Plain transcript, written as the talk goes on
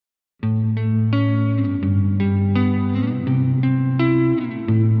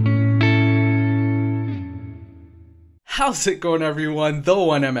How's it going, everyone? The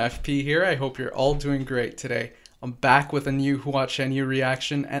 1MFP here. I hope you're all doing great today. I'm back with a new Hua Chenyu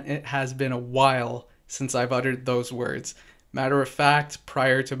reaction, and it has been a while since I've uttered those words. Matter of fact,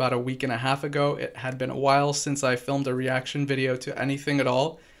 prior to about a week and a half ago, it had been a while since I filmed a reaction video to anything at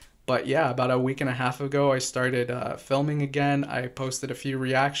all. But yeah, about a week and a half ago, I started filming again. I posted a few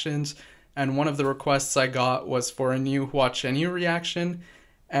reactions, and one of the requests I got was for a new Hua Chenyu reaction.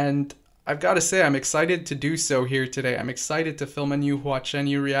 And I've got to say, I'm excited to do so here today. I'm excited to film a new Hua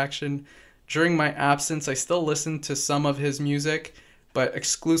Chenyu reaction. During my absence, I still listened to some of his music, but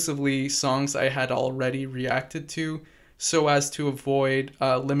exclusively songs I had already reacted to, so as to avoid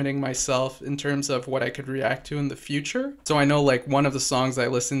limiting myself in terms of what I could react to in the future. So I know like one of the songs I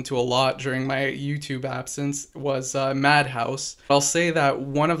listened to a lot during my YouTube absence was Madhouse. I'll say that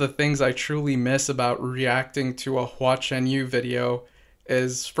one of the things I truly miss about reacting to a Hua Chenyu video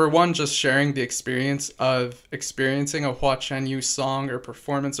is, for one, just sharing the experience of experiencing a Hua Chenyu song or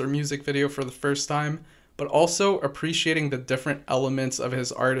performance or music video for the first time, but also appreciating the different elements of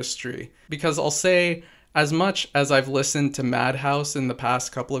his artistry. Because I'll say, as much as I've listened to Madhouse in the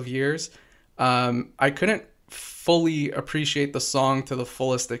past couple of years, I couldn't fully appreciate the song to the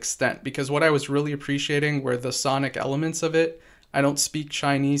fullest extent, because what I was really appreciating were the sonic elements of it. I don't speak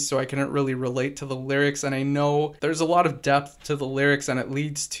Chinese, so I couldn't really relate to the lyrics, and I know there's a lot of depth to the lyrics, and it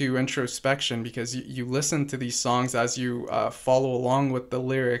leads to introspection because you listen to these songs as you follow along with the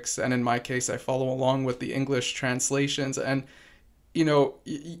lyrics, and in my case, I follow along with the English translations, and you know,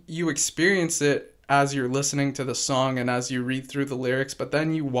 you experience it as you're listening to the song and as you read through the lyrics, but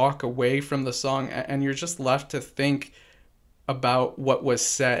then you walk away from the song and you're just left to think about what was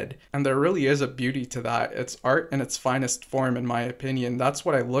said. And there really is a beauty to that. It's art in its finest form, in my opinion. That's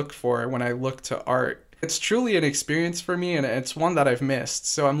what I look for when I look to art. It's truly an experience for me, and it's one that I've missed.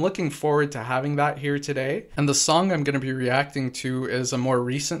 So I'm looking forward to having that here today. And the song I'm going to be reacting to is a more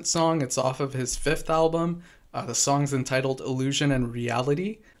recent song. It's off of his 5th album. The song's entitled Illusion and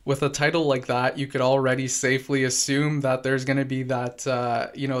Reality. With a title like that, you could already safely assume that there's going to be that,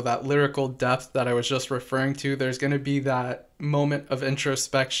 you know, that lyrical depth that I was just referring to. There's going to be that moment of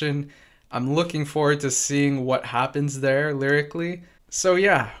introspection. I'm looking forward to seeing what happens there lyrically. So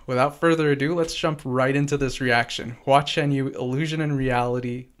yeah, without further ado, let's jump right into this reaction. Hua Chenyu, Illusion and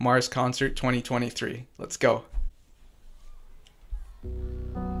Reality, Mars Concert 2023. Let's go.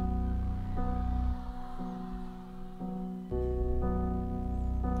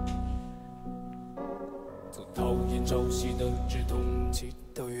讨厌朝夕的止痛，祈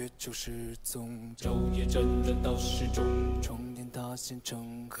祷月球失踪，昼夜沾染到时钟，重点塌陷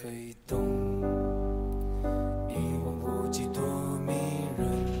成黑洞，一望无际多迷人，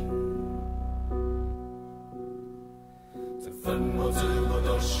在粉墨自我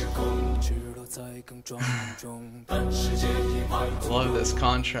的时空，赤裸在更庄重，但世界已埋葬。Love this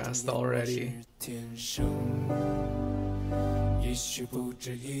contrast already. 天生。也许不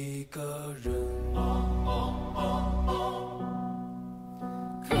止一个人。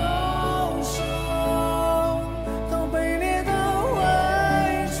高声到卑劣的伪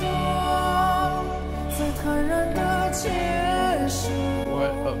装，在坦然的接受。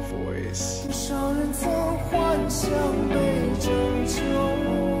What a voice! 多少人曾幻想被拯救。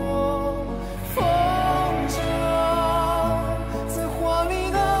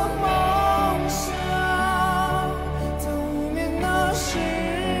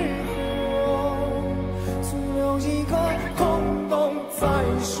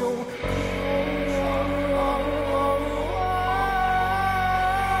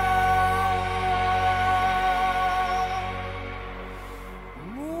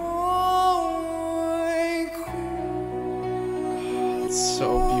So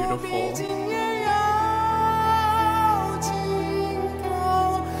beautiful.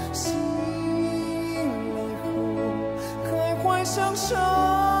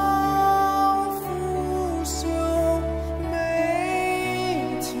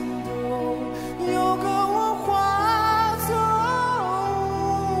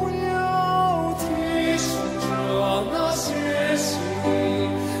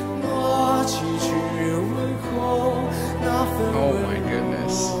 Oh my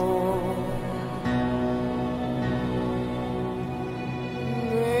goodness.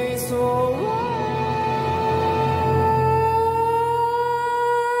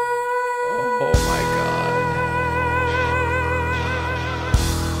 Oh my god.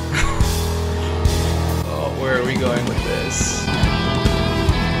 Oh, where are we going with this?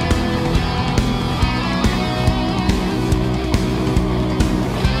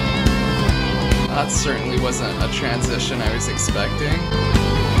 That certainly wasn't a transition I was expecting.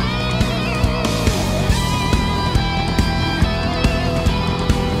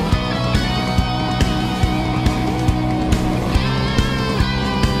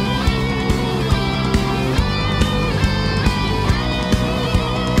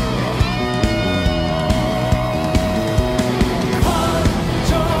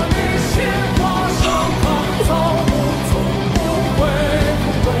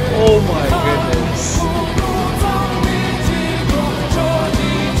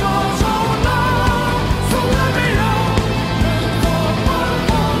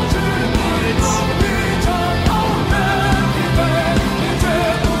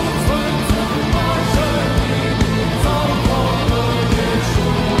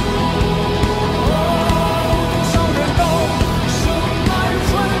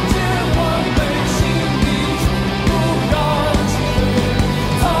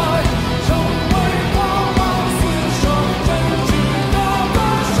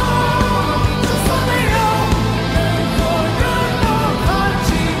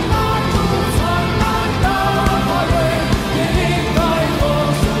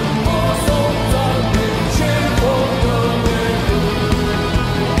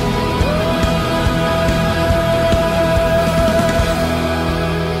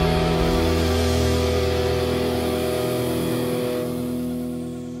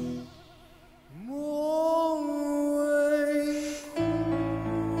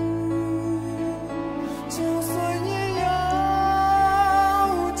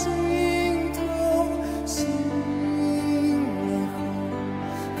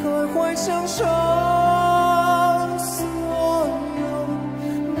 怀享受所有，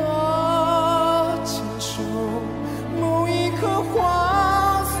那牵手某一刻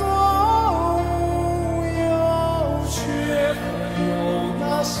化作无忧，却还有那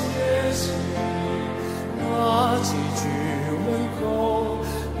些心意，那几句问候，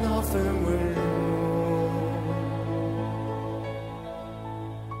那份温柔。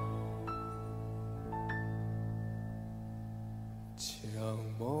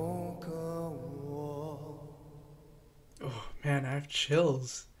Oh man, I have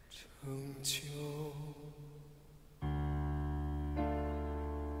chills.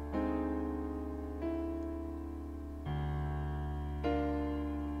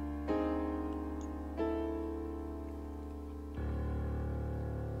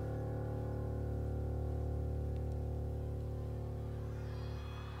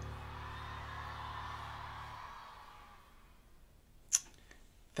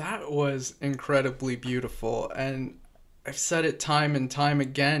 That was incredibly beautiful, and I've said it time and time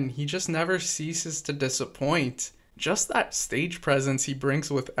again, he just never ceases to disappoint. Just that stage presence he brings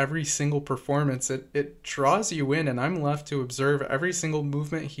with every single performance, it draws you in, and I'm left to observe every single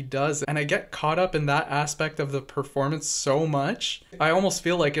movement he does, and I get caught up in that aspect of the performance so much. I almost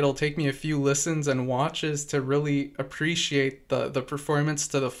feel like it'll take me a few listens and watches to really appreciate the performance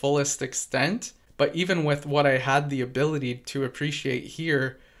to the fullest extent. But even with what I had the ability to appreciate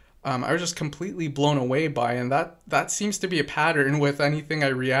here, I was just completely blown away by, and that seems to be a pattern with anything I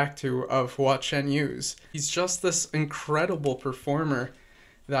react to of Hua Chenyu's. He's just this incredible performer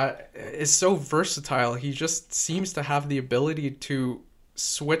that is so versatile. He just seems to have the ability to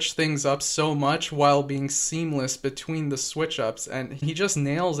switch things up so much while being seamless between the switch ups, and he just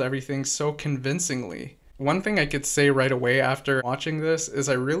nails everything so convincingly. One thing I could say right away after watching this is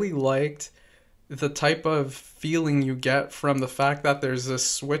I really liked the type of feeling you get from the fact that there's a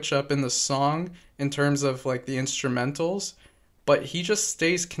switch up in the song in terms of like the instrumentals, but he just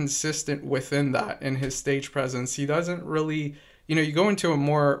stays consistent within that in his stage presence. He doesn't really, you go into a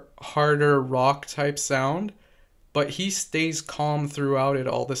more harder rock type sound, but he stays calm throughout it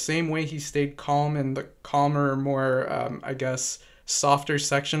all, the same way he stayed calm in the calmer, more, softer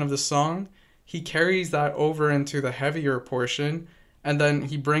section of the song. He carries that over into the heavier portion, and then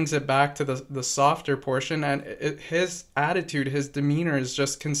he brings it back to the softer portion, and his attitude, his demeanor is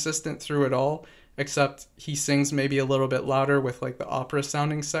just consistent through it all, except he sings maybe a little bit louder with like the opera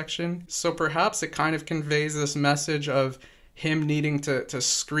sounding section. So perhaps it kind of conveys this message of him needing to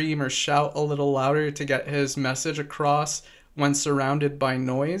scream or shout a little louder to get his message across when surrounded by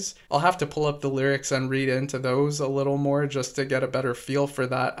noise. I'll have to pull up the lyrics and read into those a little more just to get a better feel for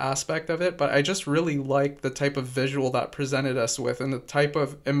that aspect of it, but I just really like the type of visual that presented us with and the type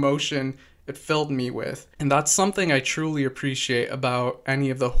of emotion it filled me with. And that's something I truly appreciate about any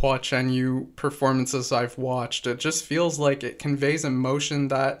of the Hua Chenyu performances I've watched. It just feels like it conveys emotion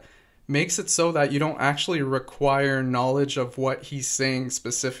that makes it so that you don't actually require knowledge of what he's saying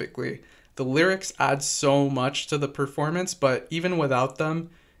specifically. The lyrics add so much to the performance, but even without them,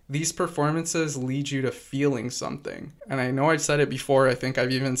 these performances lead you to feeling something. And I know I've said it before, I think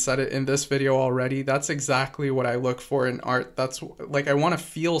I've even said it in this video already, that's exactly what I look for in art. That's like, I want to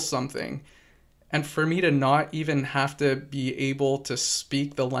feel something. And for me to not even have to be able to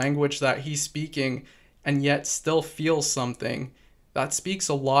speak the language that he's speaking and yet still feel something, that speaks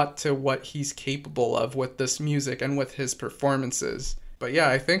a lot to what he's capable of with this music and with his performances. But yeah,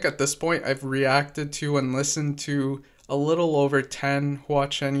 I think at this point I've reacted to and listened to a little over 10 Hua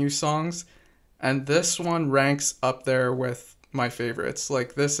Chenyu songs, and this one ranks up there with my favorites.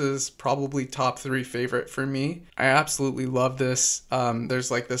 Like, this is probably top 3 favorite for me. I absolutely love this. There's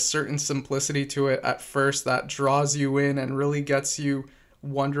like this certain simplicity to it at first that draws you in and really gets you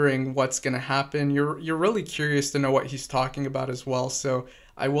wondering what's gonna happen. You're really curious to know what he's talking about as well. So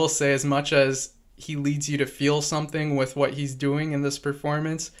I will say, as much as he leads you to feel something with what he's doing in this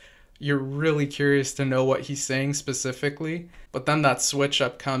performance, you're really curious to know what he's saying specifically. But then that switch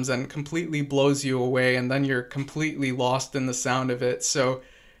up comes and completely blows you away, and then you're completely lost in the sound of it. So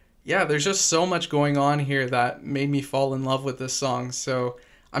yeah, there's just so much going on here that made me fall in love with this song. So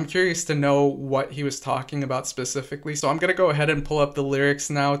I'm curious to know what he was talking about specifically. So I'm going to go ahead and pull up the lyrics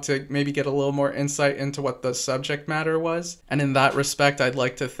now to maybe get a little more insight into what the subject matter was. And in that respect, I'd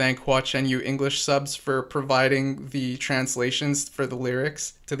like to thank Hua Chenyu English Subs for providing the translations for the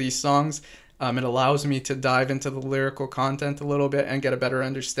lyrics to these songs. It allows me to dive into the lyrical content a little bit and get a better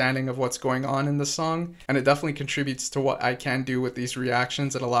understanding of what's going on in the song. And it definitely contributes to what I can do with these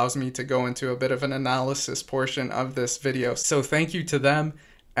reactions. It allows me to go into a bit of an analysis portion of this video. So thank you to them.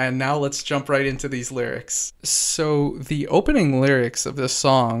 And now let's jump right into these lyrics. So the opening lyrics of this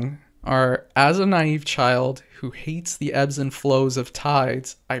song are, as a naive child who hates the ebbs and flows of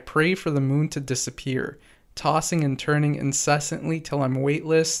tides, I pray for the moon to disappear, tossing and turning incessantly till I'm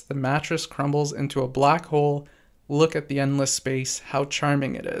weightless, the mattress crumbles into a black hole, look at the endless space, how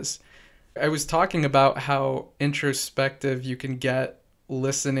charming it is. I was talking about how introspective you can get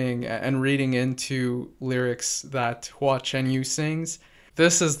listening and reading into lyrics that Hua Chenyu sings.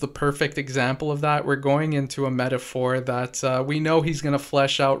 This is the perfect example of that. We're going into a metaphor that we know he's going to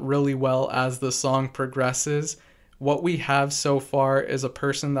flesh out really well as the song progresses. What we have so far is a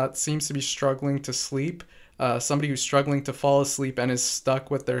person that seems to be struggling to sleep, somebody who's struggling to fall asleep and is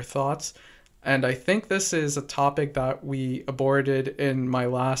stuck with their thoughts. And I think this is a topic that we aborted in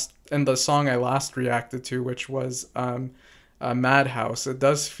the song I last reacted to, which was Madhouse. It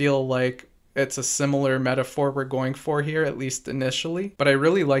does feel like it's a similar metaphor we're going for here, at least initially. But I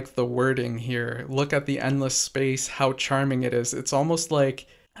really like the wording here. Look at the endless space, how charming it is. It's almost like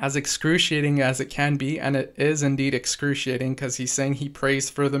as excruciating as it can be, and it is indeed excruciating because he's saying he prays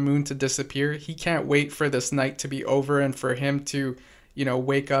for the moon to disappear. He can't wait for this night to be over and for him to,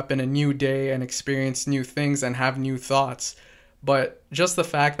 wake up in a new day and experience new things and have new thoughts. But just the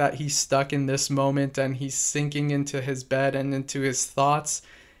fact that he's stuck in this moment and he's sinking into his bed and into his thoughts,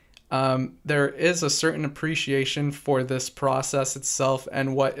 there is a certain appreciation for this process itself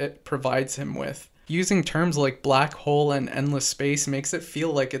and what it provides him with. Using terms like black hole and endless space makes it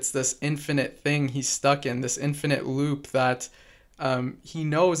feel like it's this infinite thing he's stuck in, this infinite loop that he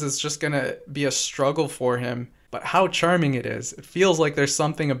knows is just going to be a struggle for him. But how charming it is. It feels like there's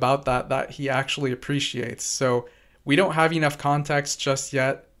something about that he actually appreciates. So we don't have enough context just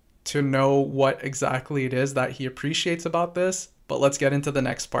yet to know what exactly it is that he appreciates about this, but let's get into the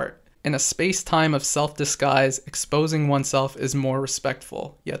next part. In a space-time of self-disguise, exposing oneself is more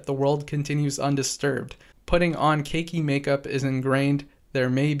respectful, yet the world continues undisturbed. Putting on cakey makeup is ingrained. There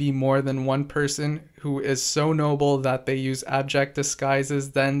may be more than one person who is so noble that they use abject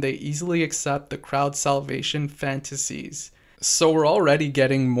disguises, then they easily accept the crowd's salvation fantasies. So we're already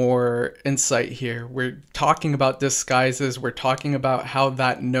getting more insight here. We're talking about disguises. We're talking about how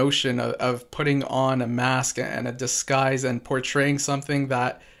that notion of putting on a mask and a disguise and portraying something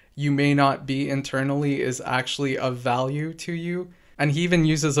that you may not be internally is actually of value to you. And he even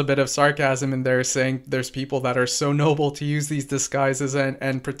uses a bit of sarcasm in there, saying there's people that are so noble to use these disguises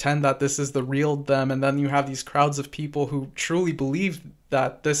and pretend that this is the real them. And then you have these crowds of people who truly believe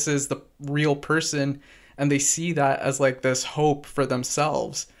that this is the real person, and they see that as like this hope for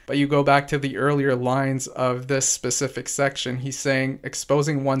themselves. But you go back to the earlier lines of this specific section. He's saying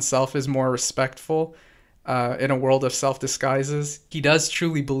exposing oneself is more respectful in a world of self-disguises. He does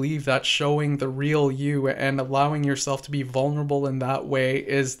truly believe that showing the real you and allowing yourself to be vulnerable in that way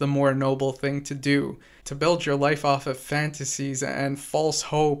is the more noble thing to do. To build your life off of fantasies and false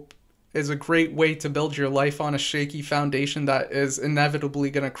hope is a great way to build your life on a shaky foundation that is inevitably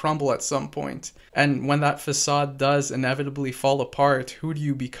going to crumble at some point. And when that facade does inevitably fall apart, who do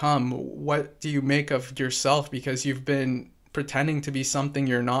you become? What do you make of yourself because you've been pretending to be something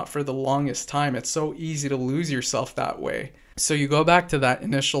you're not for the longest time? It's so easy to lose yourself that way. So you go back to that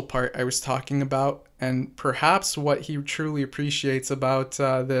initial part I was talking about, and perhaps what he truly appreciates about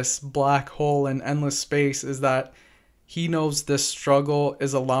this black hole and endless space is that he knows this struggle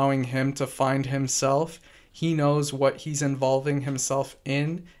is allowing him to find himself. He knows what he's involving himself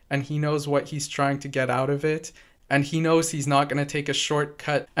in, and he knows what he's trying to get out of it. And he knows he's not going to take a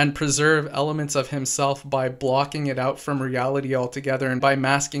shortcut and preserve elements of himself by blocking it out from reality altogether and by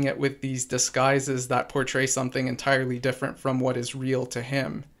masking it with these disguises that portray something entirely different from what is real to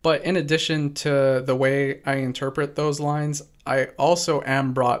him. But in addition to the way I interpret those lines, I also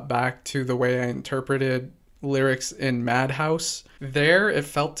am brought back to the way I interpreted lyrics in Madhouse. There, it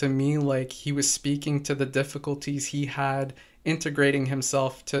felt to me like he was speaking to the difficulties he had integrating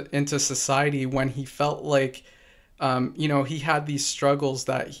himself into society when he felt like he had these struggles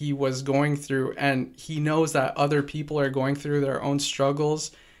that he was going through, and he knows that other people are going through their own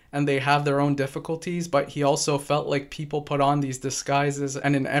struggles and they have their own difficulties, but he also felt like people put on these disguises,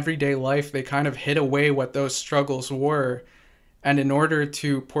 and in everyday life they kind of hid away what those struggles were. And in order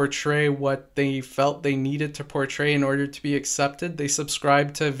to portray what they felt they needed to portray in order to be accepted, they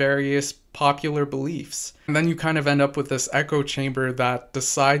subscribed to various popular beliefs. And then you kind of end up with this echo chamber that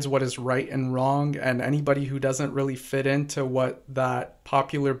decides what is right and wrong, and anybody who doesn't really fit into what that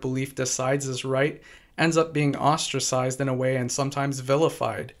popular belief decides is right ends up being ostracized in a way and sometimes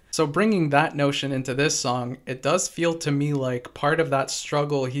vilified. So bringing that notion into this song, it does feel to me like part of that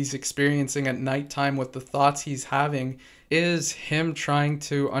struggle he's experiencing at nighttime with the thoughts he's having is him trying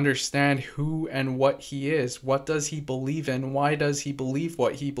to understand who and what he is. What does he believe in? Why does he believe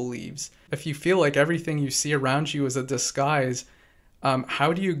what he believes? If you feel like everything you see around you is a disguise,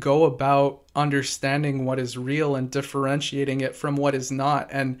 how do you go about understanding what is real and differentiating it from what is not,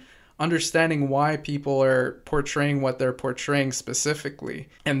 and understanding why people are portraying what they're portraying specifically?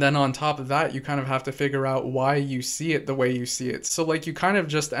 And then on top of that, you kind of have to figure out why you see it the way you see it. So like you kind of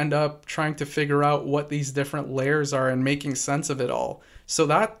just end up trying to figure out what these different layers are and making sense of it all. So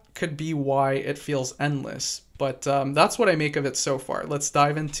that could be why it feels endless. But that's what I make of it so far. Let's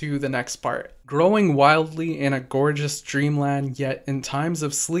dive into the next part. Growing wildly in a gorgeous dreamland, yet in times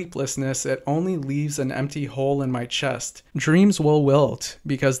of sleeplessness, it only leaves an empty hole in my chest. Dreams will wilt,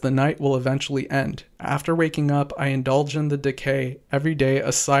 because the night will eventually end. After waking up, I indulge in the decay. Every day,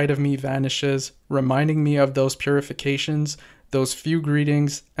 a side of me vanishes, reminding me of those purifications, those few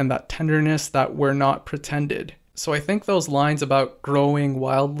greetings, and that tenderness that were not pretended. So I think those lines about growing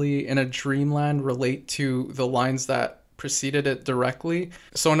wildly in a dreamland relate to the lines that preceded it directly.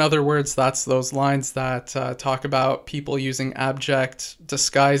 So in other words, that's those lines that talk about people using abject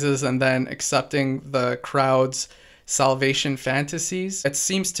disguises and then accepting the crowd's salvation fantasies. It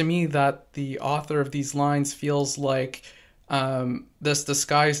seems to me that the author of these lines feels like this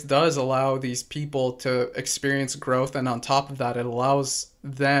disguise does allow these people to experience growth, and on top of that, it allows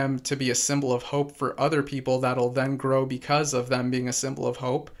them to be a symbol of hope for other people that'll then grow because of them being a symbol of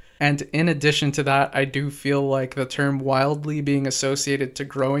hope. And in addition to that, I do feel like the term wildly being associated to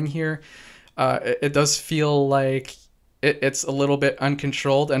growing here, it does feel like it's a little bit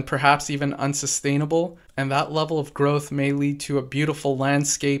uncontrolled and perhaps even unsustainable. And that level of growth may lead to a beautiful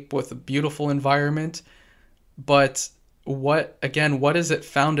landscape with a beautiful environment, but what is it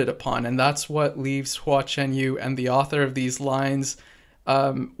founded upon? And that's what leaves Hua Chenyu and the author of these lines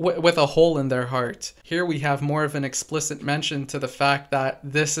with a hole in their heart. Here we have more of an explicit mention to the fact that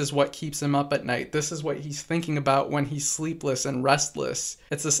this is what keeps him up at night. This is what he's thinking about when he's sleepless and restless.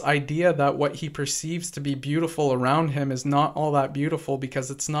 It's this idea that what he perceives to be beautiful around him is not all that beautiful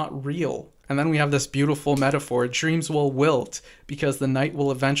because it's not real. And then we have this beautiful metaphor: dreams will wilt because the night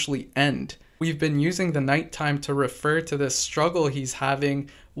will eventually end. We've been using the nighttime to refer to this struggle he's having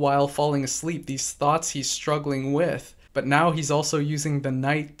while falling asleep, these thoughts he's struggling with. But now he's also using the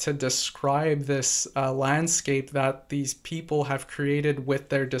night to describe this landscape that these people have created with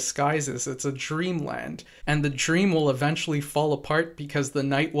their disguises. It's a dreamland. And the dream will eventually fall apart because the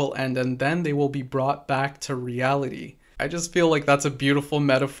night will end, and then they will be brought back to reality. I just feel like that's a beautiful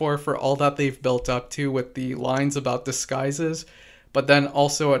metaphor for all that they've built up to with the lines about disguises, but then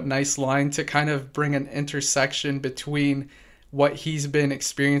also a nice line to kind of bring an intersection between what he's been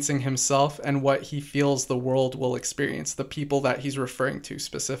experiencing himself and what he feels the world will experience. The people that he's referring to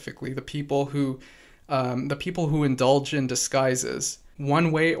specifically, the people who indulge in disguises.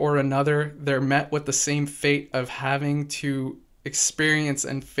 One way or another, they're met with the same fate of having to experience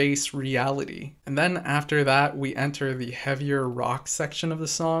and face reality. And then after that, we enter the heavier rock section of the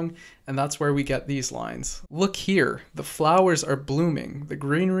song, and that's where we get these lines. Look here, the flowers are blooming, the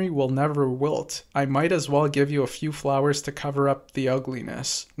greenery will never wilt. I might as well give you a few flowers to cover up the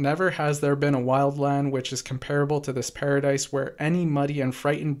ugliness. Never has there been a wild land which is comparable to this paradise where any muddy and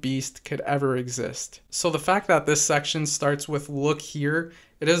frightened beast could ever exist. So the fact that this section starts with look here,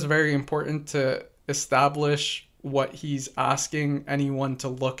 it is very important to establish what he's asking anyone to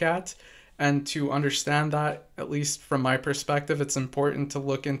look at. And to understand that, at least from my perspective, it's important to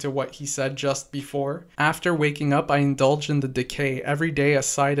look into what he said just before. After waking up, I indulge in the decay. Every day a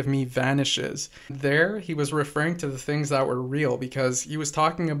side of me vanishes. There, he was referring to the things that were real, because he was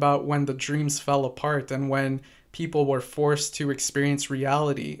talking about when the dreams fell apart and when people were forced to experience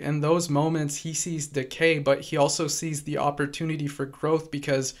reality. In those moments, he sees decay, but he also sees the opportunity for growth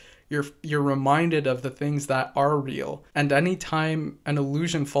because you're reminded of the things that are real. And anytime an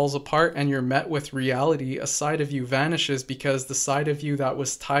illusion falls apart and you're met with reality, a side of you vanishes because the side of you that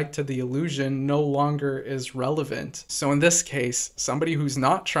was tied to the illusion no longer is relevant. So in this case, somebody who's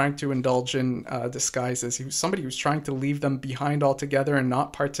not trying to indulge in disguises, somebody who's trying to leave them behind altogether and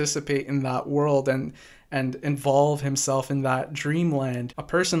not participate in that world and involve himself in that dreamland, a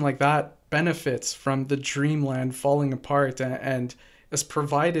person like that benefits from the dreamland falling apart and is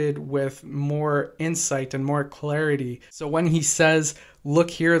provided with more insight and more clarity. So when he says, look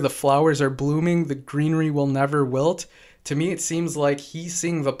here, the flowers are blooming, the greenery will never wilt, to me it seems like he's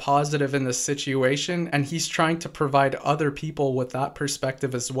seeing the positive in this situation and he's trying to provide other people with that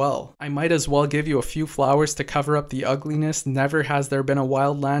perspective as well. I might as well give you a few flowers to cover up the ugliness. Never has there been a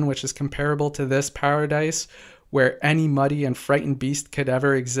wild land which is comparable to this paradise where any muddy and frightened beast could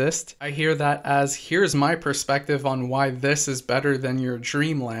ever exist. I hear that as, here's my perspective on why this is better than your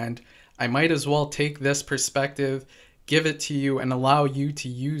dreamland. I might as well take this perspective, give it to you, and allow you to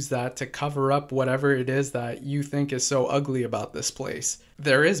use that to cover up whatever it is that you think is so ugly about this place.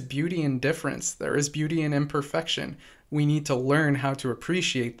 There is beauty in difference. There is beauty in imperfection. We need to learn how to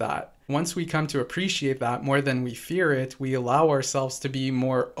appreciate that. Once we come to appreciate that more than we fear it, we allow ourselves to be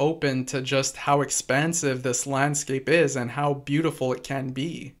more open to just how expansive this landscape is and how beautiful it can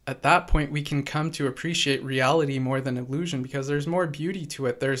be. At that point, we can come to appreciate reality more than illusion because there's more beauty to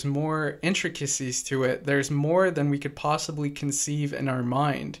it. There's more intricacies to it. There's more than we could possibly conceive in our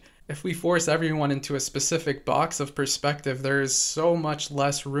mind. If we force everyone into a specific box of perspective, there is so much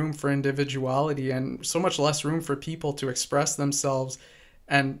less room for individuality and so much less room for people to express themselves,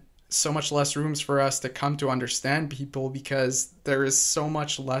 and so much less rooms for us to come to understand people because there is so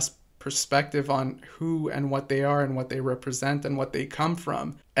much less perspective on who and what they are and what they represent and what they come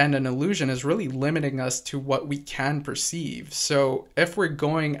from. And an illusion is really limiting us to what we can perceive. So if we're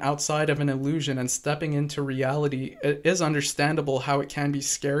going outside of an illusion and stepping into reality, it is understandable how it can be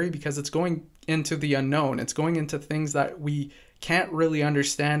scary because it's going into the unknown. It's going into things that we can't really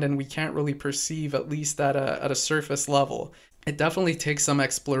understand and we can't really perceive, at least at a surface level. It definitely takes some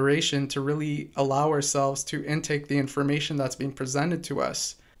exploration to really allow ourselves to intake the information that's being presented to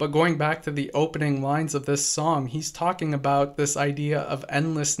us. But going back to the opening lines of this song, he's talking about this idea of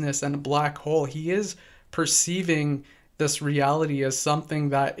endlessness and a black hole. He is perceiving this reality as something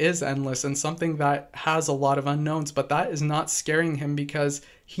that is endless and something that has a lot of unknowns, but that is not scaring him because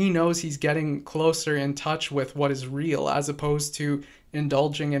he knows he's getting closer in touch with what is real as opposed to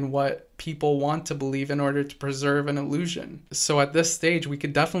indulging in what people want to believe in order to preserve an illusion. So at this stage, we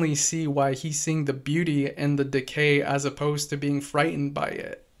could definitely see why he's seeing the beauty in the decay as opposed to being frightened by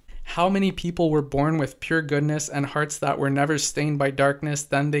it. How many people were born with pure goodness and hearts that were never stained by darkness,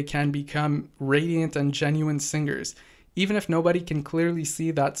 then they can become radiant and genuine singers. Even if nobody can clearly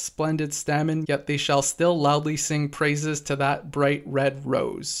see that splendid stamen, yet they shall still loudly sing praises to that bright red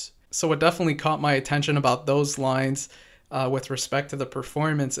rose. So what definitely caught my attention about those lines with respect to the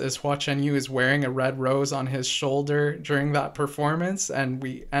performance is Hua Chenyu is wearing a red rose on his shoulder during that performance, and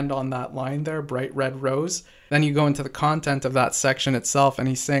we end on that line there, bright red rose. Then you go into the content of that section itself, and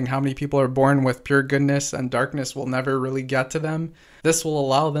he's saying how many people are born with pure goodness and darkness will never really get to them. This will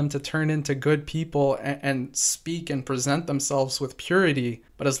allow them to turn into good people and speak and present themselves with purity.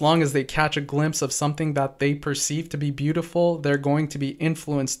 But as long as they catch a glimpse of something that they perceive to be beautiful, they're going to be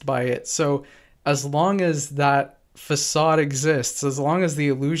influenced by it. So as long as that facade exists, as long as the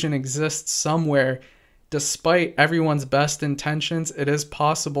illusion exists somewhere, despite everyone's best intentions, it is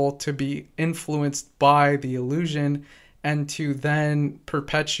possible to be influenced by the illusion and to then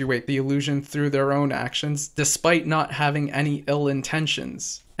perpetuate the illusion through their own actions, despite not having any ill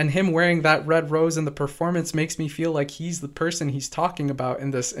intentions. And him wearing that red rose in the performance makes me feel like he's the person he's talking about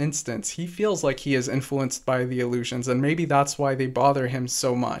in this instance. He feels like he is influenced by the illusions, and maybe that's why they bother him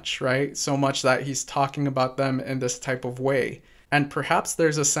so much, right? So much that he's talking about them in this type of way. And perhaps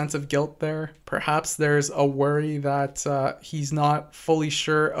there's a sense of guilt there. Perhaps there's a worry that he's not fully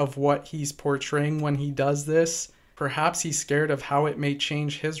sure of what he's portraying when he does this. Perhaps he's scared of how it may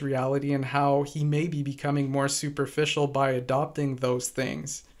change his reality and how he may be becoming more superficial by adopting those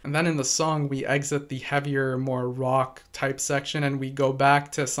things. And then in the song, we exit the heavier, more rock type section and we go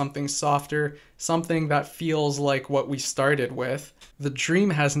back to something softer, something that feels like what we started with. The dream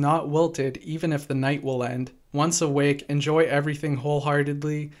has not wilted, even if the night will end. Once awake, enjoy everything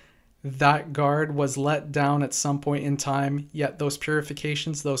wholeheartedly. That guard was let down at some point in time, yet those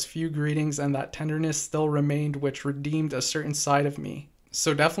purifications, those few greetings, and that tenderness still remained, which redeemed a certain side of me.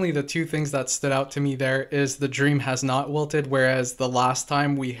 So definitely the two things that stood out to me there is the dream has not wilted, whereas the last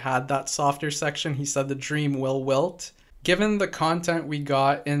time we had that softer section, he said the dream will wilt. Given the content we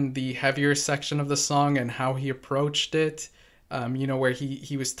got in the heavier section of the song and how he approached it, where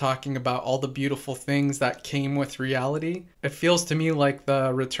he was talking about all the beautiful things that came with reality. It feels to me like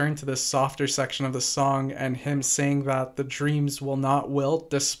the return to this softer section of the song and him saying that the dreams will not wilt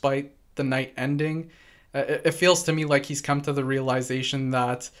despite the night ending. It feels to me like he's come to the realization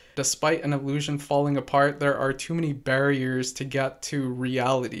that despite an illusion falling apart, there are too many barriers to get to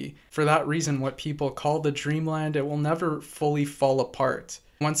reality. For that reason, what people call the dreamland, it will never fully fall apart.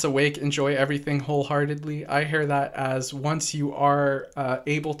 Once awake, enjoy everything wholeheartedly. I hear that as once you are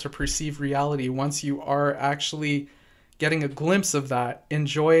able to perceive reality, once you are actually getting a glimpse of that,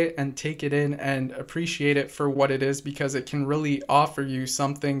 enjoy it and take it in and appreciate it for what it is, because it can really offer you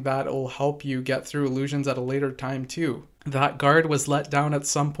something that will help you get through illusions at a later time too. that guard was let down at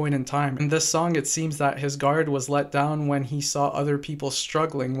some point in time. In this song, it seems that his guard was let down when he saw other people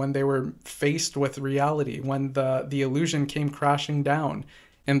struggling, when they were faced with reality, when the illusion came crashing down.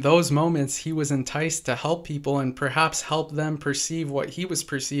 In those moments, he was enticed to help people and perhaps help them perceive what he was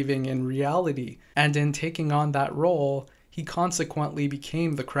perceiving in reality. And in taking on that role, he consequently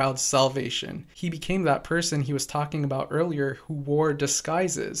became the crowd's salvation. He became that person he was talking about earlier who wore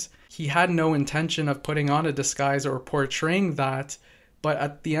disguises. He had no intention of putting on a disguise or portraying that, but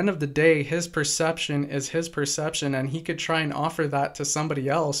at the end of the day, his perception is his perception, and he could try and offer that to somebody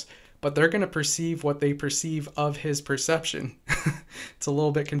else, but they're going to perceive what they perceive of his perception. It's a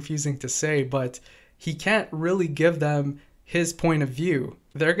little bit confusing to say, but he can't really give them his point of view.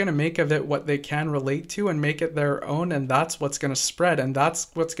 They're going to make of it what they can relate to and make it their own, and that's what's going to spread, and that's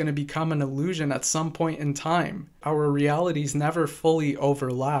what's going to become an illusion at some point in time. Our realities never fully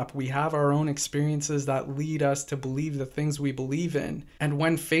overlap. We have our own experiences that lead us to believe the things we believe in. And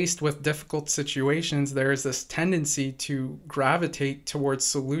when faced with difficult situations, there is this tendency to gravitate towards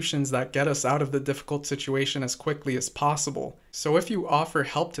solutions that get us out of the difficult situation as quickly as possible. So if you offer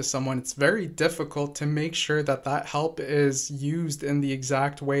help to someone, it's very difficult to make sure that that help is used in the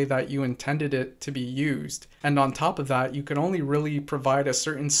exact way that you intended it to be used. And on top of that, you can only really provide a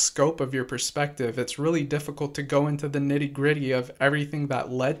certain scope of your perspective. It's really difficult to go into the nitty-gritty of everything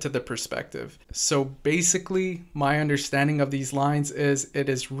that led to the perspective. So basically, my understanding of these lines is it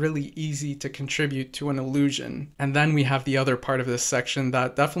is really easy to contribute to an illusion. And then we have the other part of this section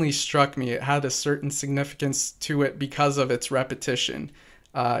that definitely struck me. It had a certain significance to it because of its repetition.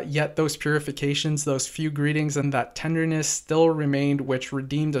 Yet those purifications, those few greetings, and that tenderness still remained, which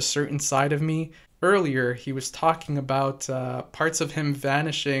redeemed a certain side of me. Earlier, he was talking about parts of him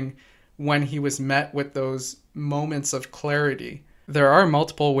vanishing when he was met with those moments of clarity. There are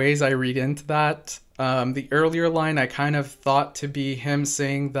multiple ways I read into that. The earlier line I kind of thought to be him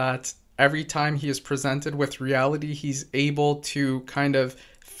saying that every time he is presented with reality, he's able to kind of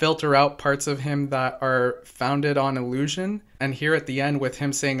filter out parts of him that are founded on illusion. And here at the end, with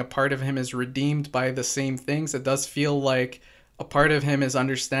him saying a part of him is redeemed by the same things, it does feel like a part of him is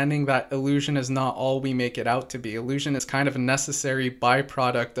understanding that illusion is not all we make it out to be. Illusion is kind of a necessary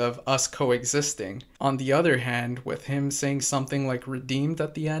byproduct of us coexisting. On the other hand, with him saying something like redeemed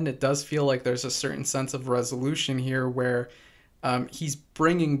at the end, it does feel like there's a certain sense of resolution here where he's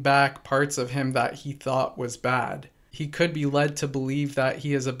bringing back parts of him that he thought was bad. He could be led to believe that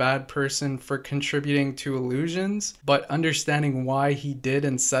he is a bad person for contributing to illusions, but understanding why he did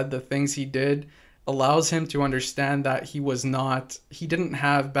and said the things he did allows him to understand that he didn't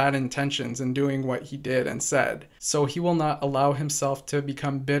have bad intentions in doing what he did and said. So he will not allow himself to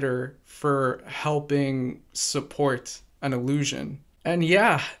become bitter for helping support an illusion. And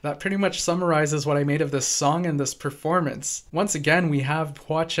yeah, that pretty much summarizes what I made of this song and this performance. Once again, we have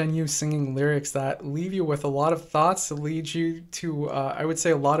Hua Chenyu singing lyrics that leave you with a lot of thoughts, to lead you to, I would say,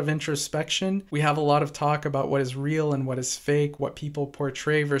 a lot of introspection. We have a lot of talk about what is real and what is fake, what people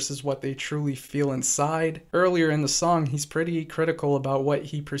portray versus what they truly feel inside. Earlier in the song, he's pretty critical about what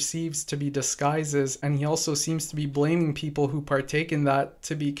he perceives to be disguises, and he also seems to be blaming people who partake in that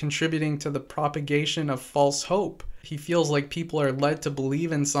to be contributing to the propagation of false hope. He feels like people are led to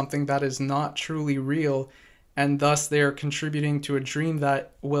believe in something that is not truly real, and thus they are contributing to a dream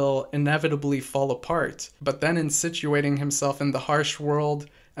that will inevitably fall apart. But then in situating himself in the harsh world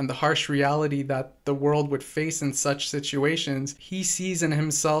and the harsh reality that the world would face in such situations, he sees in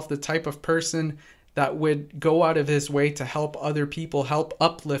himself the type of person that would go out of his way to help other people, help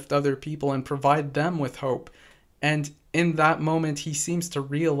uplift other people, and provide them with hope. And in that moment, he seems to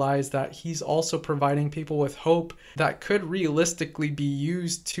realize that he's also providing people with hope that could realistically be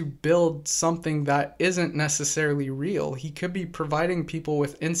used to build something that isn't necessarily real. He could be providing people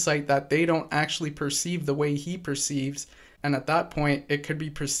with insight that they don't actually perceive the way he perceives. And at that point, it could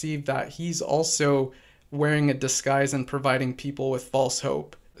be perceived that he's also wearing a disguise and providing people with false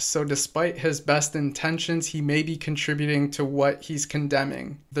hope. So despite his best intentions, he may be contributing to what he's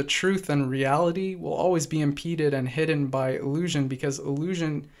condemning. The truth and reality will always be impeded and hidden by illusion, because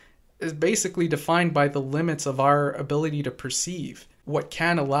illusion is basically defined by the limits of our ability to perceive. What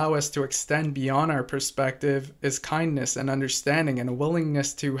can allow us to extend beyond our perspective is kindness and understanding and a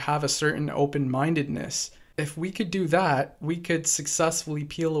willingness to have a certain open-mindedness. If we could do that, we could successfully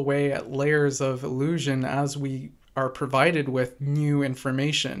peel away at layers of illusion as we are provided with new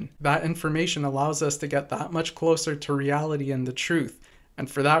information. That information allows us to get that much closer to reality and the truth. And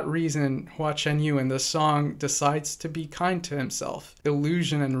for that reason, Hua Chenyu in this song decides to be kind to himself.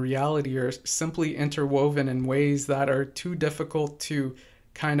 Illusion and reality are simply interwoven in ways that are too difficult to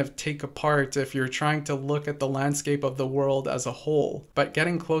kind of take apart if you're trying to look at the landscape of the world as a whole. But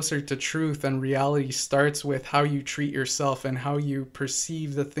getting closer to truth and reality starts with how you treat yourself and how you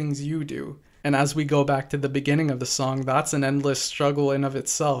perceive the things you do. And as we go back to the beginning of the song, that's an endless struggle in of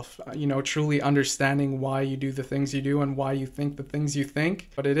itself, truly understanding why you do the things you do and why you think the things you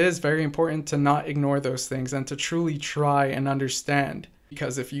think. But it is very important to not ignore those things and to truly try and understand.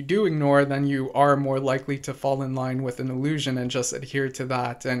 Because if you do ignore, then you are more likely to fall in line with an illusion and just adhere to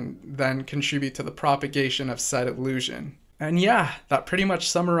that and then contribute to the propagation of said illusion. And yeah, that pretty much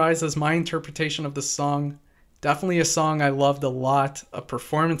summarizes my interpretation of the song. Definitely a song I loved a lot, a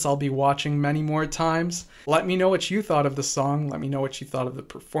performance I'll be watching many more times. Let me know what you thought of the song, let me know what you thought of the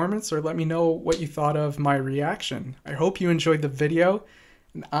performance, or let me know what you thought of my reaction. I hope you enjoyed the video,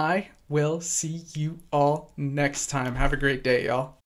 and I will see you all next time. Have a great day, y'all.